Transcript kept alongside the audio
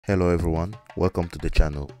Hello everyone, welcome to the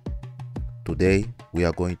channel. Today we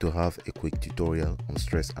are going to have a quick tutorial on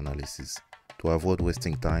stress analysis. To avoid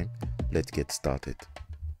wasting time, let's get started.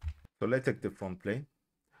 So let's take the front plane.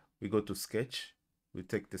 We go to sketch, we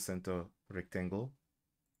take the center rectangle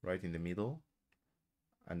right in the middle,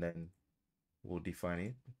 and then we'll define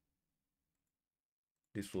it.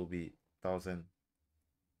 This will be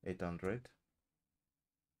 1800,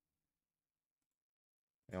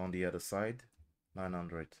 and on the other side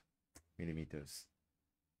 900 millimeters.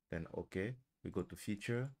 Then okay, we go to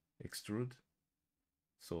feature, extrude,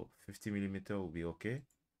 so 50 millimeter will be okay.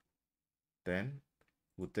 Then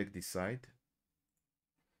we'll take this side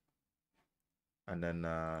and then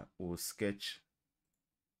we'll sketch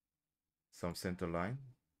some center line.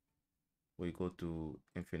 We go to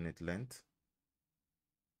infinite length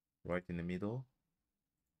right in the middle,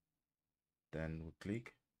 then we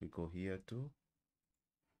click, we go here too,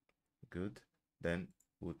 good. Then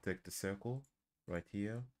we'll take the circle right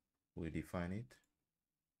here, we define it,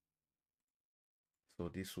 so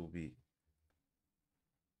this will be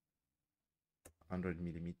 100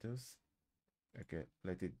 millimeters. Okay,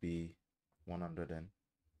 let it be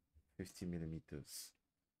 150 millimeters.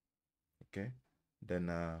 Okay,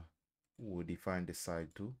 then we'll define the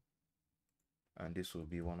side too, and this will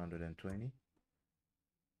be 120,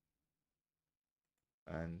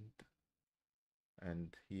 and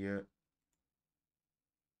here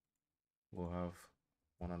we'll have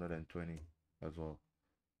 120 as well.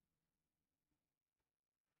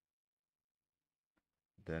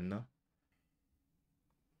 Then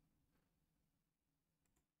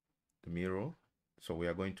the mirror, so we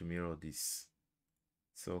are going to mirror this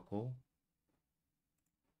circle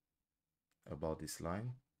about this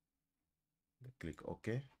line. Click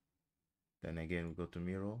OK. Then again we go to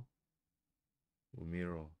mirror, we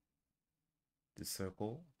mirror the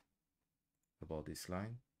circle about this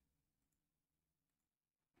line,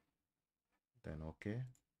 then OK,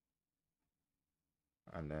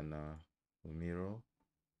 and then we mirror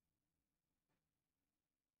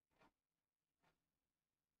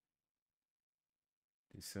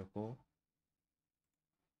the circle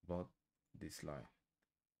about this line,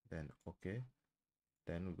 then OK.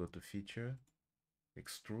 Then we go to feature,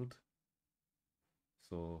 extrude,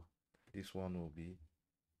 so this one will be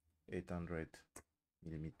 800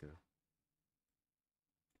 millimeter.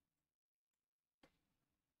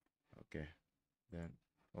 Okay, then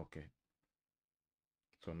okay,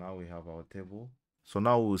 so now we have our table. So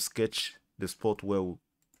now we'll sketch the spot where we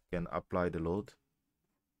can apply the load.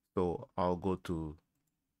 So I'll go to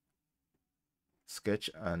sketch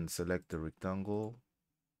and select the rectangle,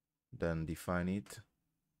 then define it.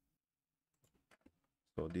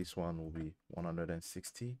 So this one will be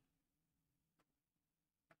 160.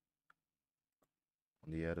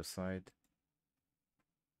 On the other side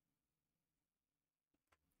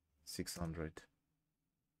 600.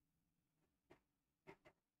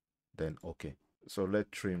 Then okay, so let's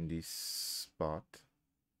trim this part,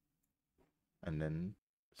 and then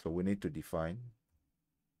so we need to define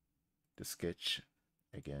the sketch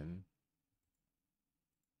again.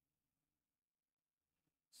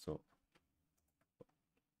 So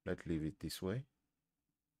let's leave it this way,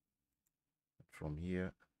 from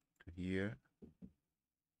here to here.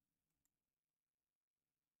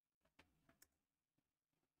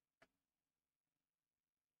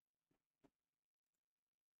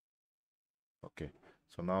 Okay,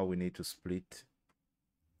 so now we need to split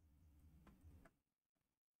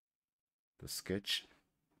the sketch.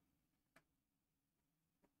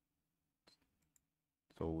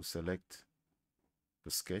 So we'll select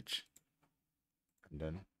the sketch and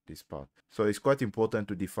then this part. So it's quite important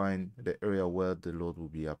to define the area where the load will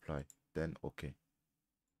be applied. Then okay.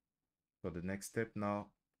 So the next step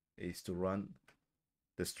now is to run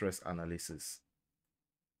the stress analysis.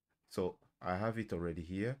 So I have it already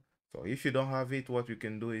here. So if you don't have it, what you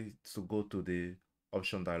can do is to go to the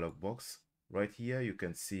option dialog box. Right here you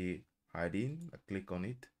can see hiding. Click on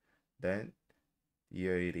it, then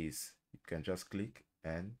here it is. You can just click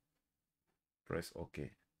and press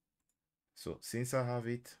OK. So since I have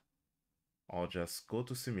it, I'll just go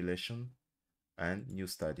to simulation and new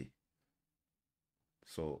study.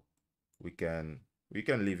 So we can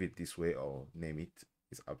leave it this way or name it,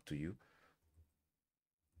 it's up to you.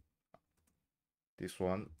 This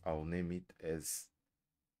one I'll name it as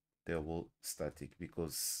double static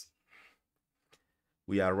because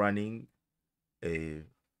we are running a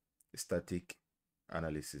static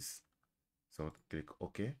analysis. So click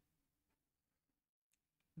OK.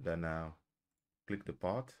 Then now click the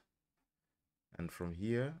part, and from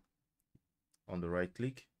here on the right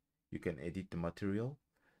click you can edit the material,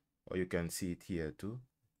 or you can see it here too.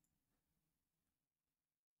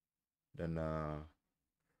 Then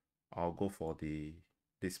I'll go for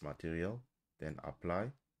this material, then apply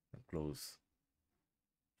and close.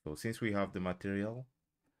 So since we have the material,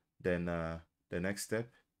 then the next step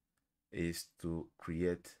is to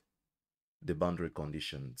create the boundary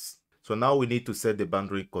conditions. So now we need to set the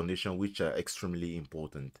boundary condition, which are extremely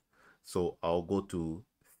important. So I'll go to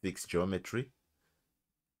fixed geometry.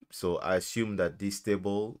 So I assume that this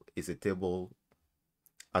table is a table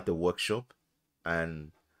at a workshop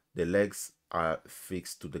and the legs are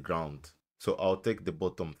fixed to the ground. So I'll take the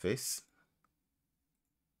bottom face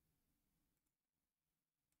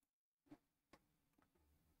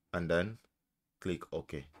and then click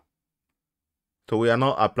OK. So we are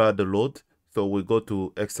now applying the load. So we go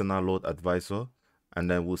to external load advisor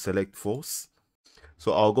and then we'll select force.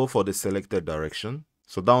 So I'll go for the selected direction.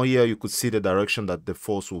 So down here, you could see the direction that the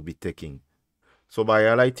force will be taking. So by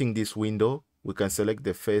highlighting this window, we can select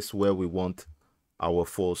the face where we want our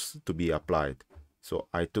force to be applied. So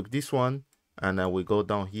I took this one and then we go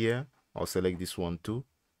down here. I'll select this one too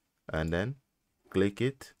and then click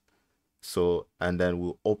it. So, and then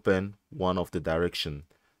we'll open one of the direction.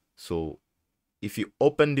 So if you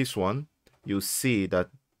open this one, you'll see that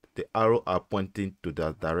the arrow are pointing to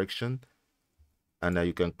that direction. And then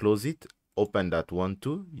you can close it, open that one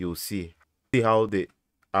too. You'll see how the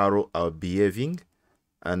arrow are behaving.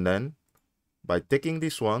 And then by taking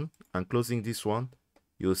this one and closing this one,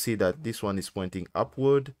 you'll see that this one is pointing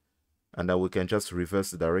upward, and then we can just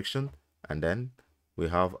reverse the direction and then we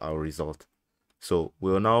have our result. So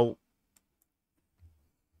we'll now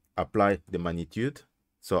apply the magnitude.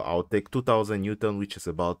 So I'll take 2000 Newton, which is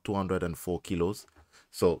about 204 kilos.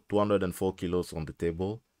 So 204 kilos on the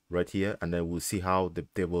table right here, and then we'll see how the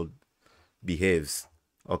table behaves.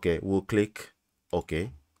 Okay, we'll click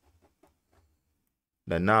OK.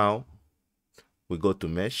 Then now we go to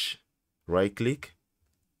mesh, right click.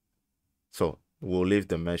 So we'll leave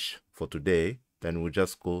the mesh for today. Then we'll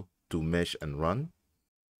just go to mesh and run.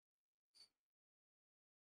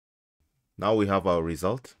 Now we have our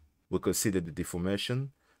result. We could see the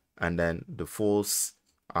deformation and then the force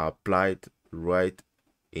are applied right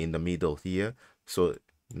in the middle here. So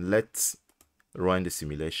let's run the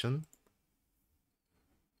simulation.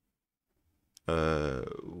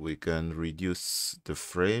 We can reduce the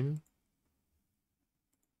frame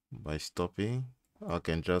by stopping. I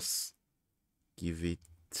can just give it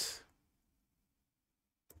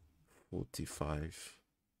 45.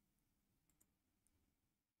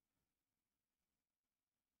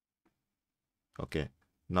 Okay,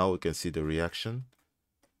 now we can see the reaction.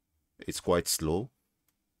 It's quite slow,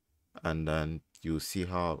 and then you see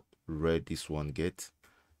how red this one gets.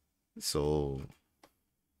 So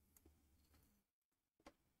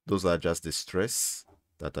those are just the stress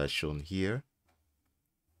that are shown here.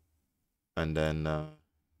 And then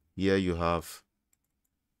here you have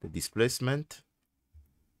the displacement,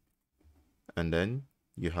 and then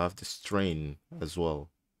you have the strain as well.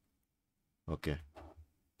 Okay,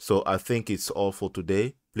 so I think it's all for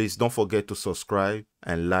today. Please don't forget to subscribe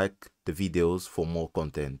and like the videos for more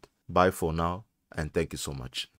content. Bye for now, and thank you so much.